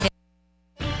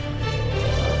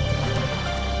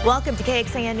Welcome to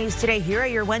KXAN News Today. Here are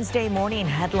your Wednesday morning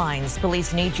headlines.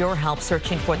 Police need your help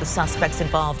searching for the suspects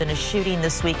involved in a shooting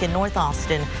this week in North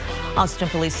Austin. Austin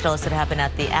police tell us it happened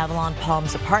at the Avalon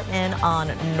Palms apartment on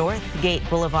Northgate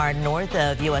Boulevard north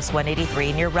of US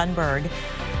 183 near Runberg.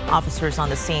 Officers on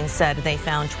the scene said they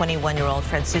found 21-year-old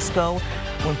Francisco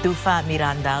Muntufa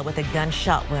Miranda with a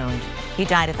gunshot wound. He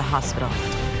died at the hospital.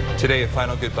 Today, a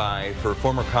final goodbye for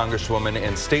former Congresswoman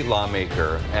and state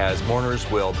lawmaker as mourners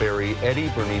will bury Eddie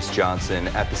Bernice Johnson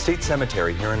at the state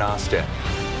cemetery here in Austin.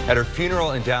 At her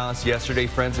funeral in Dallas yesterday,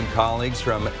 friends and colleagues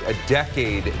from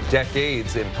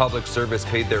decades in public service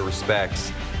paid their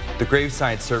respects. The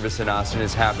graveside service in Austin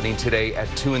is happening today at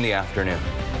 2 in the afternoon.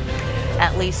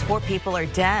 At least 4 people are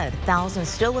dead, thousands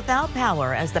still without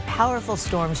power as the powerful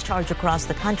storms charged across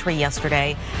the country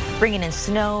yesterday, bringing in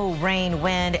snow, rain,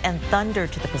 wind, and thunder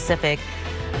to the Pacific,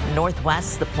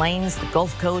 Northwest, the Plains, the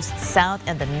Gulf Coast, South,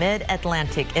 and the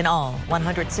Mid-Atlantic. In all,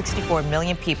 164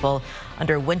 million people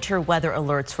under winter weather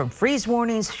alerts, from freeze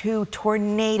warnings to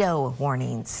tornado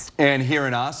warnings. And here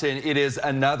in Austin, it is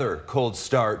another cold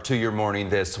start to your morning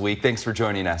this week. Thanks for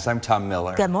joining us. I'm Tom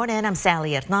Miller. Good morning. I'm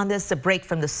Sally Hernandez. A break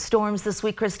from the storms this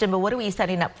week, Kristen, but what are we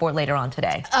setting up for later on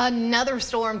today? Another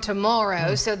storm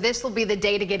tomorrow, so this will be the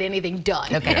day to get anything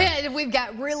done. Okay. We've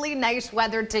got really nice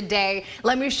weather today.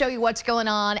 Let me show you what's going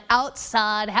on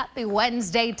outside. Happy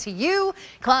Wednesday to you.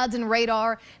 Clouds and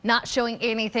radar not showing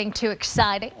anything too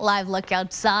exciting. Live look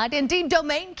outside. Indeed,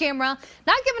 domain camera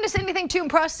not giving us anything too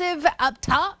impressive up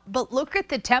top, but look at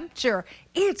the temperature.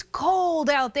 It's cold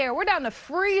out there. We're down to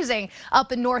freezing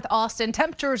up in North Austin.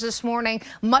 Temperatures this morning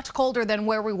much colder than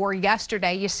where we were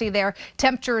yesterday. You see there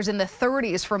temperatures in the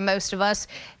 30s for most of us,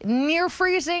 near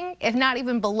freezing, if not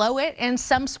even below it in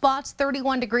some spots.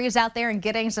 31 degrees out there in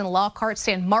Giddings and Lockhart.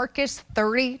 San Marcos,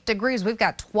 30 degrees. We've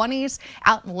got 20s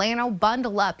out in Llano.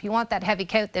 Bundle up. You want that heavy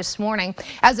coat this morning,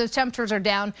 as those temperatures are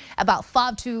down about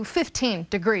 5 to 15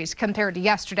 degrees compared to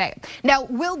yesterday. Now,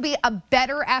 will be a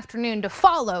better afternoon to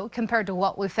follow compared to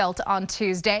what we felt on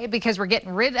Tuesday, because we're getting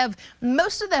rid of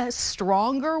most of the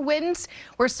stronger winds.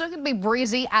 We're still going to be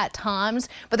breezy at times,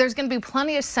 but there's going to be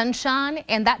plenty of sunshine,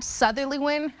 and that southerly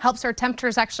wind helps our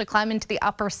temperatures actually climb into the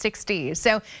upper 60s.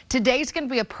 So today's going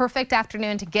to be a perfect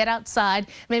afternoon to get outside,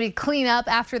 maybe clean up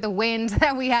after the winds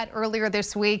that we had earlier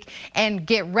this week, and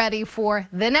get ready for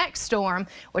the next storm,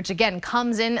 which again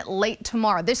comes in late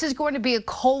tomorrow. This is going to be a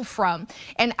cold front,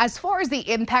 and as far as the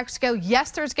impacts go, yes,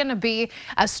 there's going to be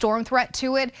a storm threat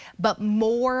to it, but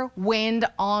more wind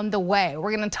on the way.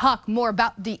 We're going to talk more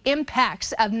about the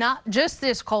impacts of not just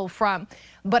this cold front,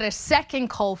 but a second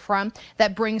cold front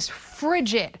that brings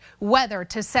frigid weather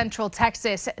to central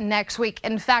Texas next week.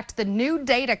 In fact, the new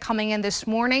data coming in this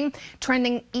morning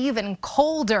trending even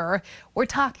colder. We're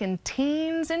talking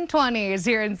teens and 20s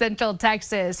here in central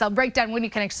Texas. I'll break down when you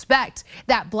can expect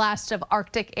that blast of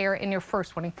Arctic air in your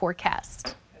first warning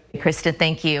forecast. Kristen,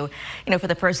 thank you. You know, for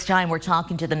the first time, we're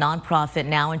talking to the nonprofit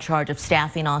now in charge of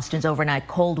staffing Austin's overnight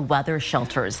cold weather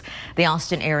shelters. The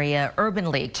Austin Area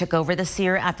Urban League took over this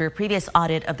year after a previous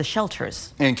audit of the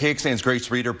shelters. And KXAN's Grace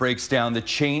Reader breaks down the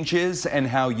changes and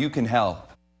how you can help.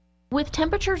 With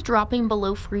temperatures dropping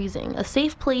below freezing, a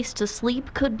safe place to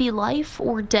sleep could be life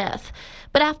or death.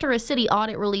 But after a city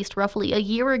audit released roughly a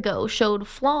year ago showed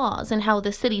flaws in how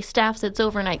the city staffs its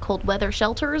overnight cold weather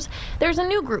shelters, there's a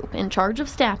new group in charge of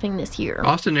staffing this year.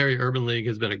 Austin Area Urban League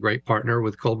has been a great partner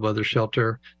with Cold Weather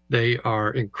Shelter. They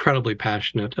are incredibly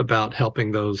passionate about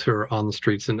helping those who are on the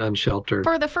streets and unsheltered.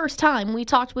 For the first time, we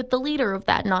talked with the leader of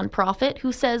that nonprofit,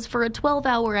 who says for a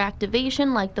 12-hour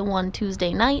activation like the one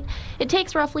Tuesday night, it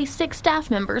takes roughly 6 staff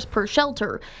members per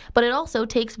shelter. But it also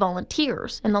takes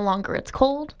volunteers, and the longer it's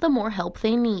cold, the more help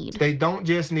they need. They don't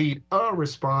just need a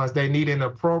response, they need an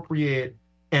appropriate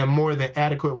and more than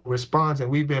adequate response,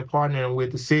 and we've been partnering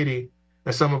with the city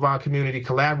and some of our community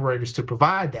collaborators to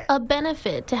provide that. A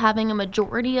benefit to having a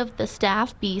majority of the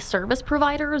staff be service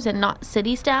providers and not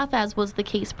city staff, as was the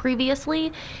case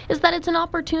previously, is that it's an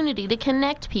opportunity to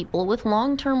connect people with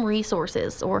long-term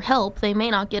resources or help they may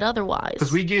not get otherwise.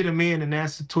 Because we get them in, and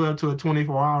that's a 12 to a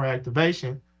 24-hour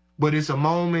activation, but it's a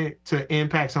moment to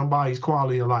impact somebody's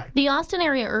quality of life. The Austin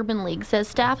Area Urban League says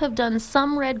staff have done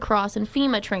some Red Cross and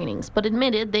FEMA trainings, but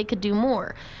admitted they could do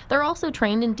more. They're also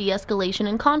trained in de-escalation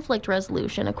and conflict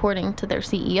resolution, according to their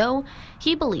CEO.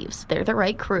 He believes they're the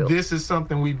right crew. This is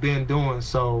something we've been doing,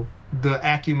 so the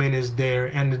acumen is there,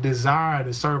 and the desire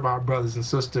to serve our brothers and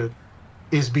sisters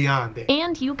is beyond that.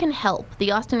 And you can help.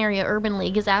 The Austin Area Urban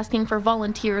League is asking for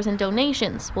volunteers and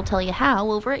donations. We'll tell you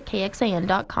how over at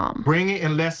KXAN.com. Bring it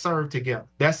and let's serve together.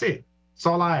 That's it. That's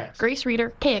all I ask. Grace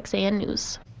Reader, KXAN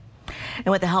News. And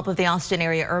with the help of the Austin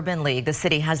Area Urban League, the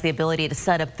city has the ability to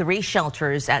set up 3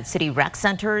 shelters at city rec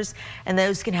centers, and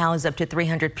those can house up to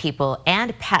 300 people,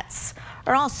 and pets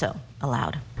are also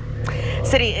allowed.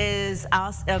 City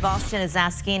of Austin is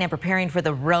asking and preparing for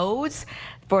the roads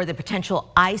for the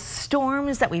potential ice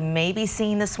storms that we may be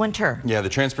seeing this winter. Yeah, the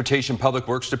Transportation Public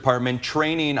Works Department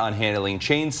training on handling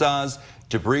chainsaws,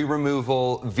 debris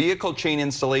removal, vehicle chain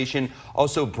installation,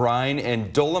 also brine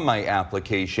and dolomite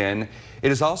application. It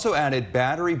has also added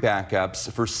battery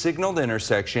backups for signaled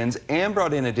intersections and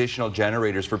brought in additional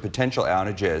generators for potential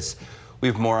outages. We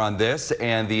have more on this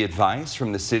and the advice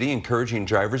from the city encouraging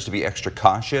drivers to be extra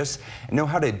cautious and know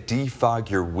how to defog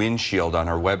your windshield on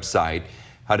our website.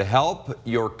 How to help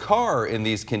your car in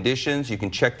these conditions, you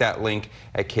can check that link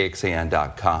at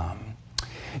KXAN.com.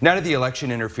 Now to the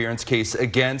election interference case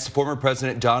against former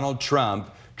President Donald Trump.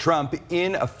 Trump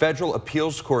in a federal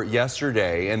appeals court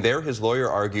yesterday, and there his lawyer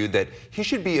argued that he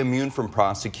should be immune from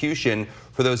prosecution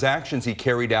for those actions he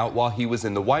carried out while he was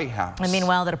in the White House. And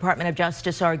meanwhile, the Department of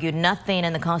Justice argued nothing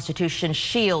in the Constitution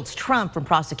shields Trump from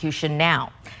prosecution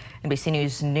now. NBC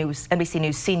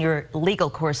News senior legal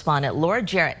correspondent Laura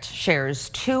Jarrett shares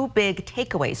 2 big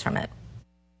takeaways from it.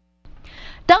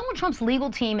 Donald Trump's legal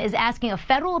team is asking a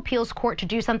federal appeals court to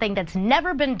do something that's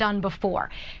never been done before,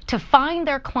 to find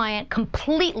their client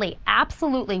completely,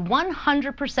 absolutely,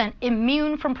 100%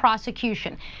 immune from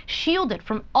prosecution, shielded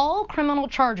from all criminal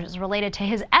charges related to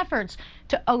his efforts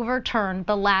to overturn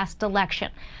the last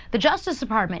election. The Justice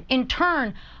Department, in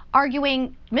turn,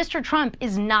 arguing Mr. Trump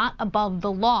is not above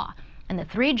the law. And the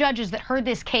 3 judges that heard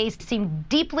this case seem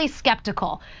deeply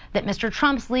skeptical that Mr.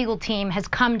 Trump's legal team has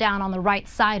come down on the right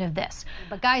side of this.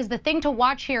 But guys, the thing to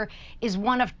watch here is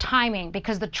one of timing,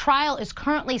 because the trial is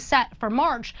currently set for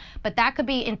March, but that could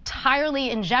be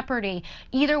entirely in jeopardy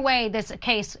either way this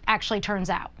case actually turns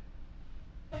out.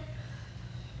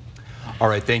 All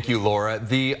right, thank you, Laura.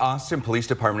 The Austin Police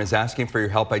Department is asking for your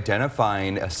help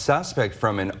identifying a suspect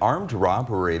from an armed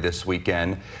robbery this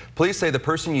weekend. Police say the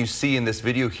person you see in this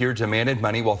video here demanded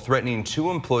money while threatening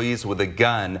 2 employees with a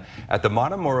gun at the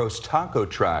Matamoros taco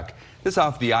truck. This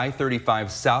off the I-35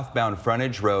 southbound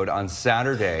frontage road on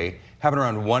Saturday. Happened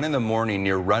around 1 in the morning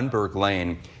near Runberg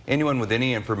Lane. Anyone with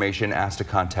any information asked to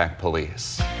contact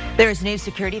police. There's new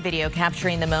security video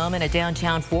capturing the moment a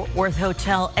downtown Fort Worth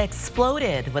hotel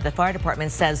exploded, what the fire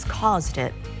department says caused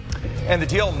it. And the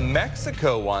deal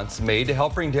Mexico wants made to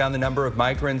help bring down the number of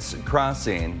migrants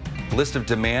crossing. A list of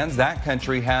demands that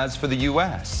country has for the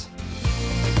U.S.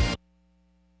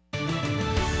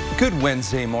 Good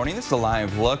Wednesday morning. This is a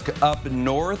live look up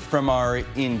north from our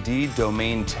Indeed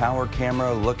Domain Tower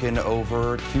camera looking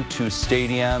over Q2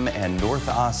 Stadium and North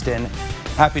Austin.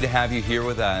 Happy to have you here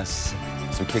with us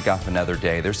as we kick off another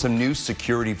day. There's some new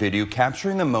security video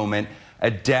capturing the moment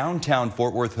a downtown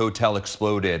Fort Worth hotel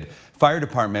exploded. Fire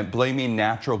department blaming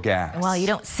natural gas. Well, you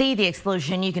don't see the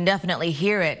explosion. You can definitely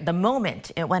hear it the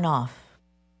moment it went off.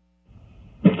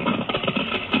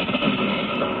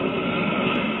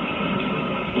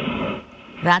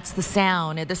 That's the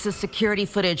sound. This is security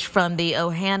footage from the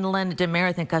O'Hanlon,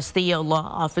 Demerith, and Castillo law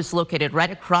office located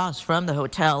right across from the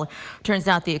hotel. Turns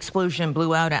out the explosion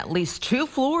blew out at least 2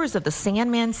 floors of the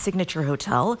Sandman Signature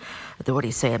Hotel.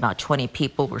 Authorities say about 20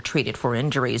 people were treated for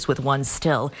injuries, with 1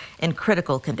 still in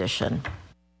critical condition.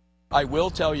 I will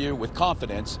tell you with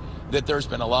confidence that there's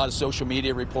been a lot of social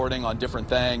media reporting on different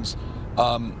things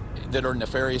that are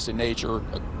nefarious in nature,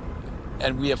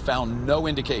 and we have found no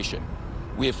indication.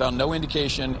 We have found no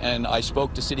indication, and I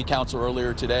spoke to City Council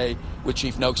earlier today with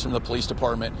Chief Noakes from the Police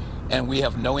Department, and we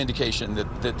have no indication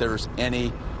that there's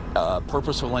any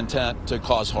purposeful intent to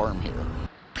cause harm here.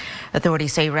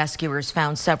 Authorities say rescuers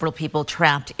found several people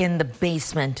trapped in the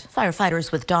basement.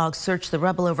 Firefighters with dogs searched the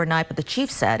rubble overnight, but the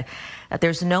chief said that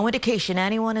there's no indication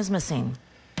anyone is missing.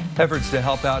 Efforts to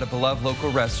help out a beloved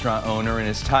local restaurant owner in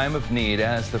his time of need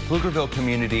as the Pflugerville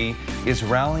community is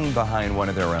rallying behind one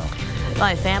of their own.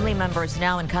 5 family members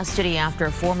now in custody after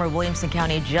a former Williamson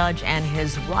County judge and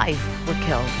his wife were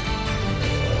killed.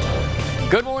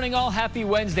 Good morning, all. Happy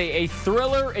Wednesday. A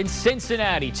thriller in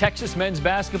Cincinnati. Texas men's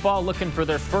basketball looking for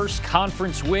their first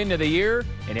conference win of the year,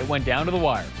 and it went down to the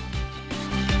wire.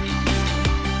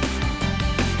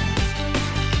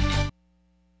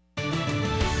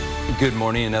 Good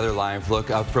morning. Another live look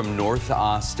up from North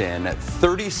Austin.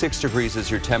 36 degrees is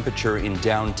your temperature in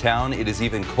downtown. It is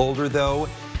even colder, though,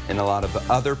 in a lot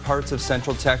of other parts of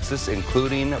Central Texas,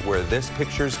 including where this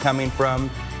picture is coming from.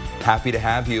 Happy to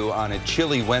have you on a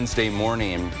chilly Wednesday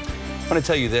morning. I want to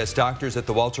tell you this. Doctors at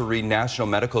the Walter Reed National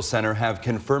Medical Center have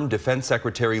confirmed Defense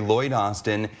Secretary Lloyd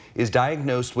Austin is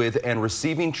diagnosed with and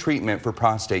receiving treatment for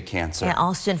prostate cancer. Yeah,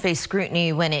 Austin faced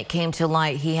scrutiny when it came to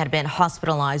light he had been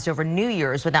hospitalized over New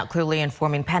Year's without clearly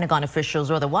informing Pentagon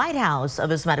officials or the White House of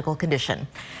his medical condition.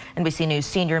 NBC News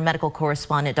senior medical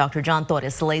correspondent Dr. John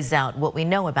Torres lays out what we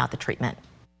know about the treatment.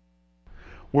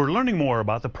 We're learning more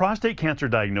about the prostate cancer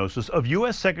diagnosis of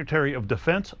U.S. Secretary of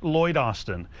Defense Lloyd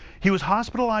Austin. He was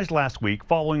hospitalized last week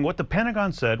following what the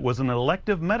Pentagon said was an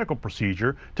elective medical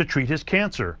procedure to treat his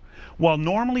cancer. While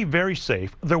normally very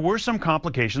safe, there were some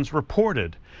complications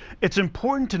reported. It's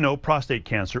important to know prostate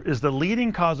cancer is the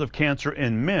leading cause of cancer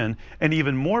in men and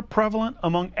even more prevalent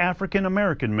among African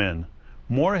American men.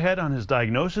 More ahead on his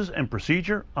diagnosis and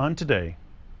procedure on Today.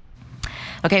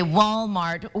 Okay,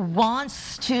 Walmart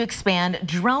wants to expand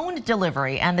drone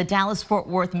delivery, and the Dallas-Fort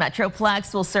Worth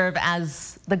Metroplex will serve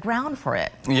as the ground for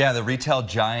it. Yeah, the retail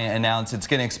giant announced it's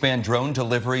going to expand drone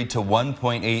delivery to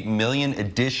 1.8 million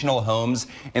additional homes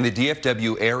in the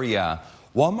DFW area.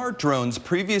 Walmart drones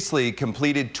previously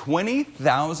completed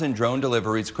 20,000 drone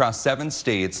deliveries across 7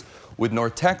 states, with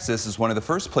North Texas as one of the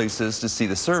first places to see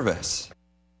the service.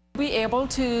 Be able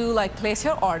to place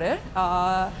your order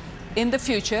in the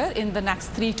future, in the next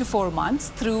 3 to 4 months,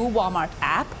 through Walmart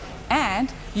app,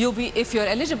 and you'll be, if you're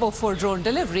eligible for drone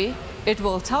delivery, it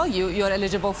will tell you you're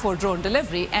eligible for drone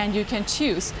delivery, and you can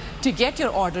choose to get your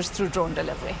orders through drone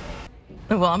delivery.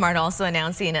 Walmart also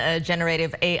announcing a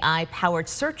generative AI-powered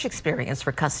search experience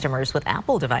for customers with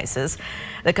Apple devices.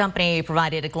 The company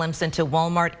provided a glimpse into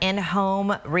Walmart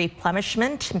in-home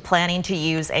replenishment, planning to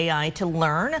use AI to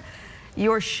learn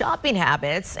your shopping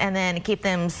habits and then keep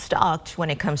them stocked when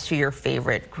it comes to your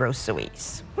favorite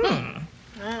groceries.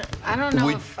 I don't know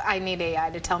if I need AI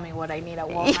to tell me what I need at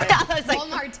Walmart. Yeah,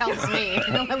 Walmart tells me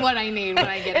what I need when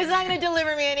I get it. It's not going to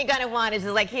deliver me any kind of want. It's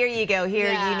just like, here you go.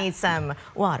 Here, you need some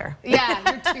water. Yeah,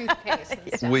 your toothpaste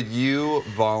and stuff. Would you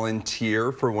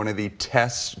volunteer for one of the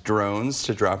test drones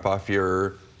to drop off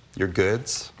your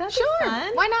goods? That'd be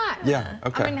fun. Why not? Yeah,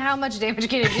 okay. I mean, how much damage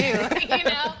can it do? You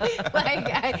know?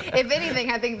 If anything,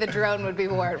 I think the drone would be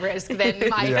more at risk than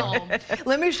my home.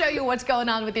 Let me show you what's going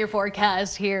on with your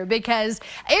forecast here, because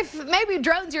if maybe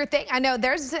drones your thing, I know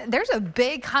there's a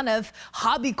big kind of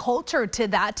hobby culture to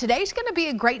that. Today's going to be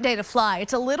a great day to fly.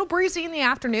 It's a little breezy in the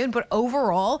afternoon, but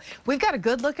overall, we've got a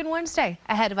good looking Wednesday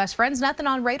ahead of us. Friends, nothing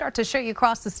on radar to show you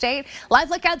across the state. Live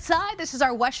look outside. This is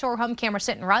our West Shore home camera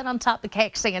sitting right on top of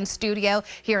KXAN studio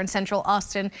here in central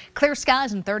Austin. Clear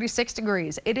skies and 36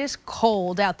 degrees. It is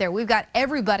cold out there. We've got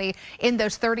everybody in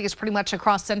those 30s pretty much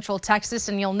across central Texas,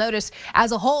 and you'll notice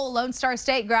as a whole, Lone Star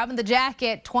State grabbing the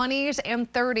jacket, 20s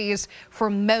and 30s for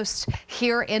most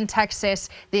here in Texas.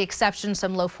 The exception,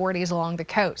 some low 40s along the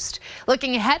coast.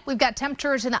 Looking ahead, we've got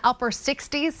temperatures in the upper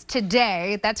 60s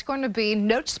today. That's going to be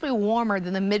noticeably warmer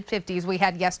than the mid 50s we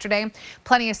had yesterday.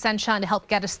 Plenty of sunshine to help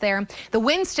get us there. The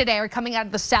winds today are coming out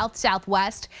of the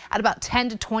south-southwest at about 10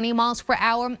 to 20 miles per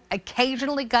hour,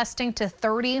 occasionally gusting to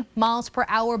 30 miles per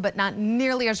hour, but not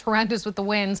nearly as horrendous with the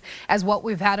winds as what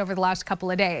we've had over the last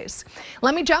couple of days.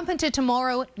 Let me jump into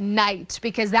tomorrow night,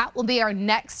 because that will be our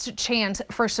next chance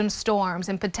for some storms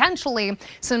and potentially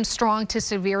some strong to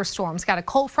severe storms. Got a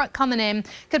cold front coming in,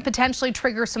 could potentially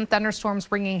trigger some thunderstorms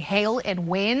bringing hail and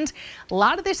wind. A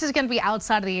lot of this is going to be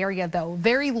outside of the area, though.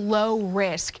 Very low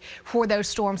risk for those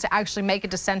storms to actually make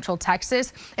it to central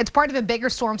Texas. It's part of a bigger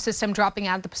storm system dropping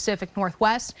out of the Pacific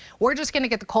Northwest. We're just going to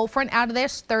get the cold front out of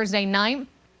this Thursday night.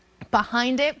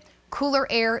 Behind it, cooler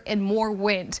air and more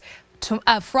wind.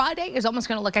 Friday is almost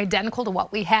going to look identical to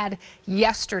what we had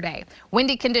yesterday.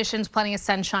 Windy conditions, plenty of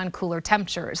sunshine, cooler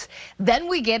temperatures. Then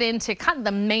we get into kind of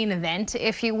the main event,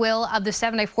 if you will, of the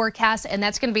 7-day forecast, and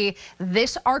that's going to be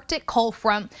this Arctic cold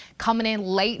front coming in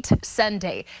late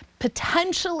Sunday.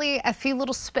 Potentially a few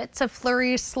little spits of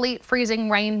flurries, sleet, freezing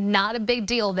rain. Not a big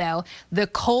deal, though. The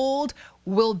cold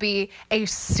will be a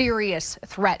serious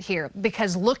threat here,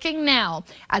 because looking now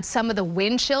at some of the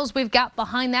wind chills we've got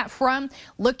behind that front,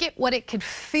 look at what it could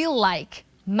feel like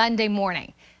Monday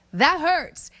morning. That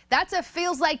hurts. That's a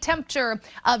feels like temperature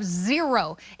of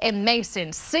 0 in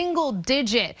Mason. Single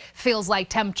digit feels like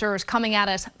temperatures coming at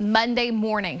us Monday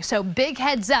morning. So big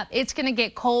heads up. It's going to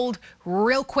get cold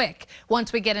real quick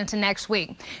once we get into next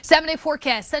week. 7-day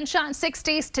forecast, sunshine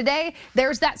 60s today.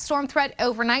 There's that storm threat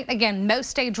overnight. Again, most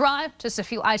stay dry, just a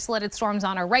few isolated storms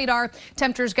on our radar.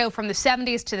 Temperatures go from the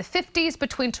 70s to the 50s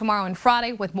between tomorrow and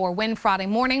Friday, with more wind Friday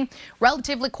morning.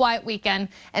 Relatively quiet weekend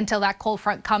until that cold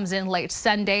front comes in late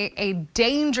Sunday. A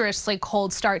dangerously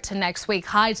cold start to next week.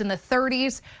 Highs in the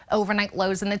 30s, overnight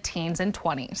lows in the teens and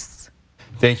 20s.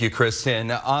 Thank you, Kristen.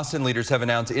 Austin leaders have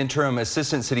announced interim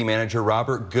assistant city manager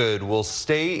Robert Good will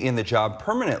stay in the job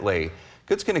permanently.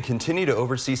 Good's going to continue to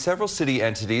oversee several city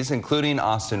entities, including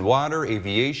Austin Water,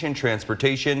 Aviation,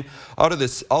 Transportation,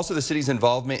 also the city's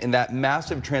involvement in that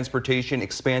massive transportation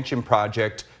expansion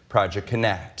project, Project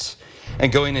Connect.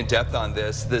 And going in depth on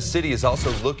this, the city is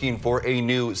also looking for a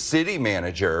new city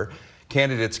manager.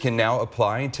 Candidates can now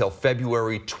apply until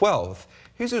February 12th.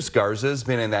 Jesus Garza has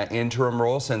been in that interim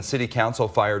role since City Council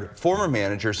fired former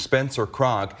manager Spencer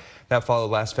Kronk. That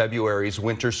followed last February's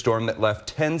winter storm that left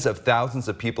tens of thousands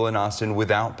of people in Austin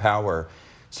without power.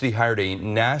 City hired a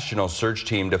national search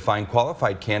team to find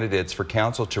qualified candidates for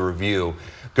council to review.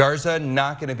 Garza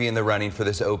not going to be in the running for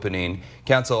this opening.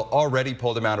 Council already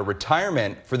pulled him out of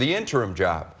retirement for the interim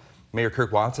job. Mayor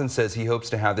Kirk Watson says he hopes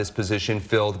to have this position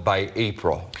filled by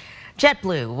April.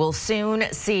 JetBlue will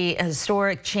soon see a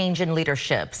historic change in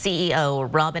leadership. CEO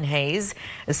Robin Hayes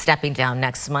is stepping down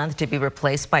next month to be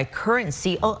replaced by current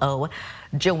COO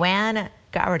Joanne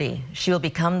Garrity. She will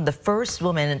become the first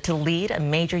woman to lead a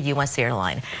major U.S.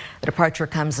 airline. The departure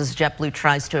comes as JetBlue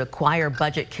tries to acquire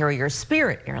budget carrier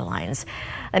Spirit Airlines,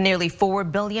 a nearly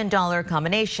 $4 billion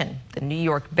combination. The New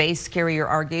York-based carrier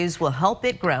argues will help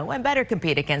it grow and better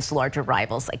compete against larger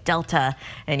rivals like Delta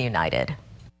and United.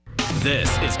 This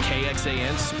is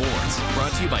KXAN Sports,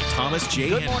 brought to you by Thomas J.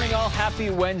 Good morning, all.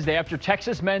 Happy Wednesday. After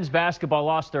Texas men's basketball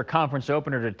lost their conference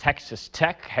opener to Texas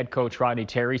Tech, head coach Rodney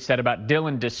Terry said about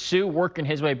Dylan Dessou working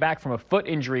his way back from a foot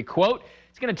injury, quote,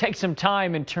 "It's going to take some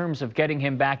time in terms of getting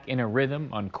him back in a rhythm,"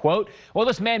 unquote. Well,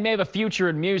 this man may have a future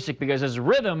in music because his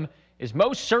rhythm is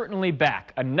most certainly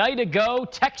back. A night ago,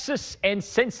 Texas and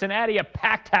Cincinnati, a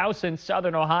packed house in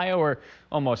Southern Ohio, or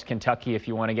almost Kentucky if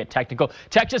you want to get technical.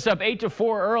 Texas up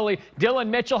 8-4 early. Dylan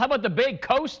Mitchell, how about the big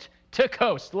coast to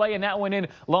coast, laying that one in.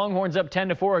 Longhorns up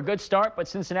 10-4, a good start, but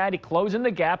Cincinnati closing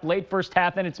the gap late first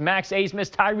half. Then it's Max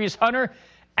Asmus, Tyrese Hunter.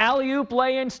 Alley-oop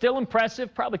lay-in, still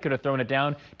impressive. Probably could have thrown it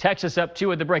down. Texas up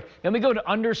 2 at the break. Then we go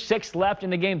to under 6 left in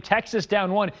the game. Texas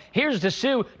down 1. Here's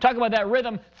Dessou. Talk about that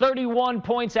rhythm. 31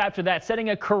 points after that, setting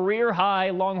a career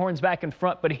high. Longhorns back in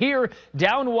front. But here,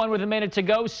 down 1 with a minute to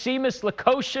go. Seamus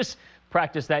Lukosius,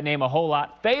 practice that name a whole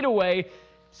lot. Fade away.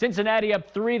 Cincinnati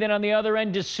up 3. Then on the other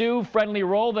end, Dessou, friendly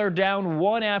roll. They're down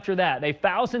 1 after that. They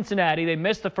foul Cincinnati. They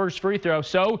missed the first free throw.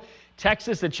 So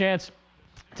Texas the chance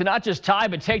to not just tie,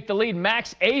 but take the lead.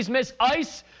 Max Asmus,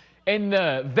 ice in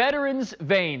the veterans'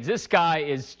 veins. This guy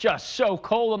is just so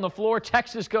cold on the floor.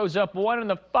 Texas goes up 1 in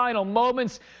the final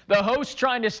moments. The hosts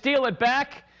trying to steal it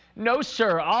back. No,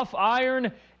 sir. Off iron,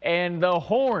 and the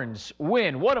Horns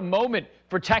win. What a moment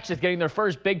for Texas, getting their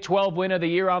first Big 12 win of the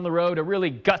year on the road. A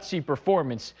really gutsy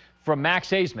performance from Max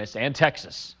Asmus and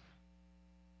Texas.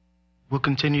 We'll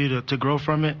continue to grow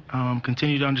from it,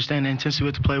 continue to understand the intensity we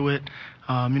have to play with.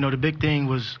 The big thing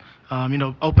was,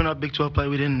 open up Big 12 play.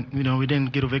 We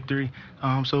didn't get a victory.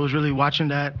 So it was really watching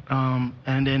that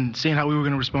and then seeing how we were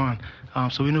going to respond.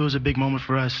 So we knew it was a big moment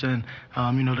for us. And,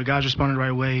 the guys responded the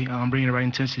right way, bringing the right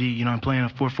intensity, and playing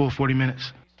for full 40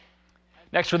 minutes.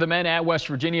 Next for the men at West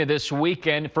Virginia this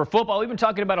weekend. For football, we've been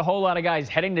talking about a whole lot of guys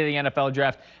heading to the NFL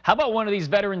draft. How about one of these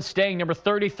veterans staying? Number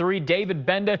 33, David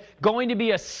Benda, going to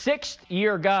be a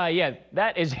 6th-year guy. Yeah,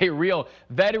 that is a real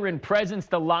veteran presence.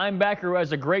 The linebacker who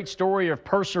has a great story of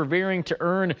persevering to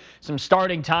earn some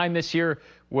starting time this year,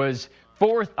 was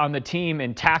 4th on the team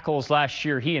in tackles last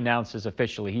year. He announces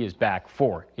officially he is back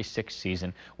for a 6th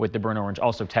season with the Burnt Orange.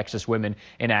 Also, Texas women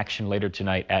in action later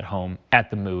tonight at home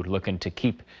at the Mood, looking to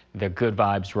keep the good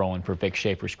vibes rolling for Vic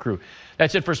Schaefer's crew.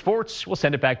 That's it for sports. We'll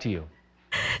send it back to you.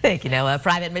 Thank you, Noah. A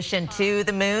private mission to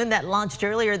the moon that launched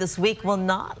earlier this week will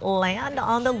not land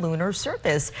on the lunar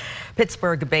surface.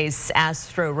 Pittsburgh-based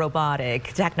Astro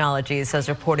Robotic Technologies has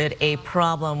reported a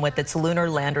problem with its lunar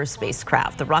lander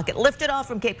spacecraft. The rocket lifted off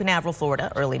from Cape Canaveral,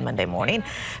 Florida, early Monday morning.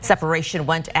 Separation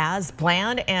went as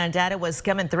planned and data was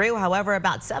coming through. However,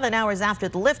 about 7 hours after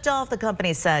the liftoff, the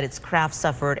company said its craft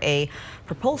suffered a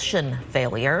propulsion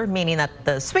failure, meaning that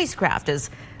the spacecraft is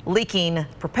leaking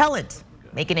propellant,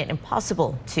 making it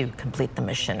impossible to complete the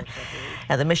mission.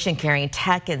 Now, the mission carrying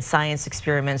tech and science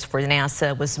experiments for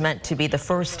NASA was meant to be the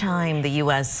first time the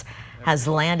U.S. has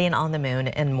landing on the moon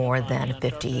in more than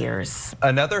 50 years.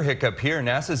 Another hiccup here.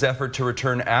 NASA's effort to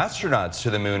return astronauts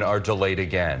to the moon are delayed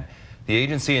again. The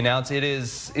agency announced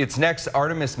its next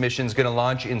Artemis mission is going to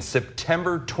launch in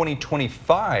September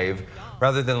 2025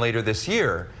 rather than later this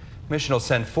year. The mission will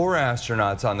send 4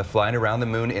 astronauts on the flight around the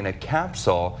moon in a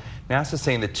capsule. NASA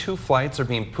saying the 2 flights are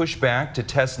being pushed back to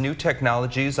test new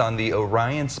technologies on the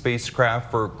Orion spacecraft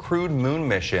for crewed moon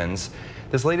missions.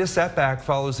 This latest setback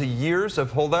follows years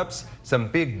of holdups, some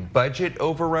big budget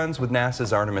overruns with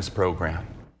NASA's Artemis program.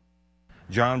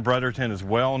 John Brotherton is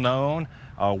well known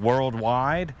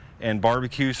worldwide, in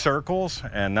barbecue circles,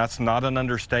 and that's not an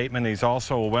understatement. He's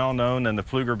also well known in the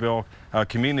Pflugerville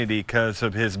community because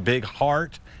of his big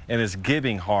heart and his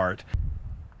giving heart.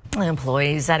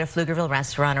 Employees at a Pflugerville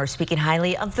restaurant are speaking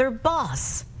highly of their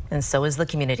boss, and so is the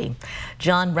community.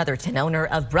 John Brotherton, owner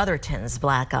of Brotherton's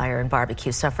Black Iron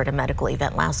Barbecue, suffered a medical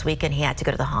event last week and he had to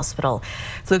go to the hospital.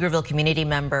 Pflugerville community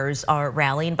members are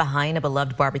rallying behind a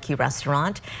beloved barbecue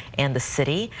restaurant and the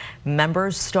city.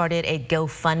 Members started a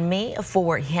GoFundMe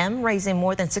for him, raising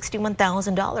more than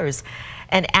 $61,000.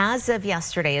 And as of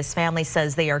yesterday, his family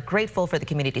says they are grateful for the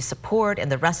community support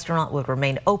and the restaurant will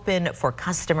remain open for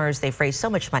customers. They've raised so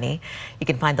much money. You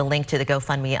can find the link to the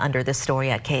GoFundMe under this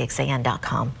story at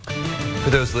KXAN.com. For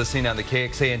those listening on the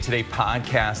KXAN Today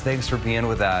podcast, thanks for being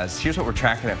with us. Here's what we're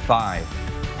tracking at 5.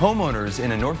 Homeowners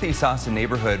in a Northeast Austin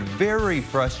neighborhood very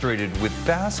frustrated with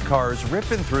fast cars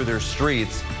ripping through their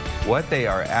streets. What they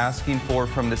are asking for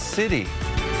from the city.